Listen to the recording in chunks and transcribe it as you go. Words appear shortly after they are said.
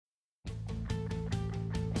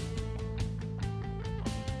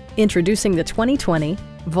Introducing the 2020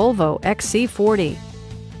 Volvo XC40.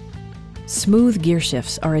 Smooth gear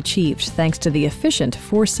shifts are achieved thanks to the efficient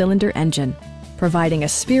four-cylinder engine, providing a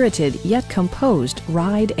spirited yet composed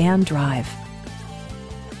ride and drive.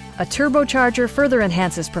 A turbocharger further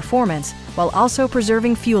enhances performance while also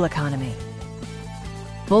preserving fuel economy.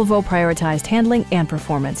 Volvo prioritized handling and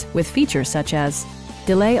performance with features such as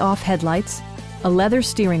delay-off headlights, a leather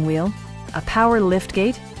steering wheel, a power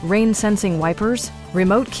liftgate, rain-sensing wipers,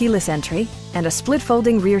 remote keyless entry, and a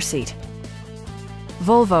split-folding rear seat.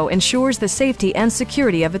 Volvo ensures the safety and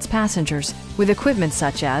security of its passengers with equipment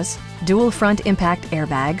such as dual front impact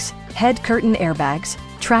airbags, head curtain airbags,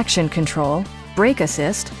 traction control, brake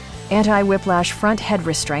assist, anti-whiplash front head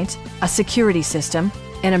restraint, a security system,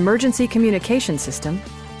 an emergency communication system,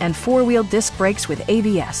 and four-wheel disc brakes with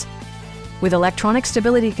ABS. With electronic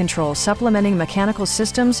stability control supplementing mechanical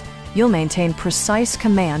systems, you'll maintain precise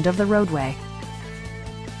command of the roadway.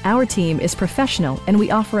 Our team is professional and we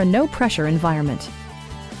offer a no-pressure environment.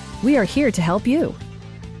 We are here to help you.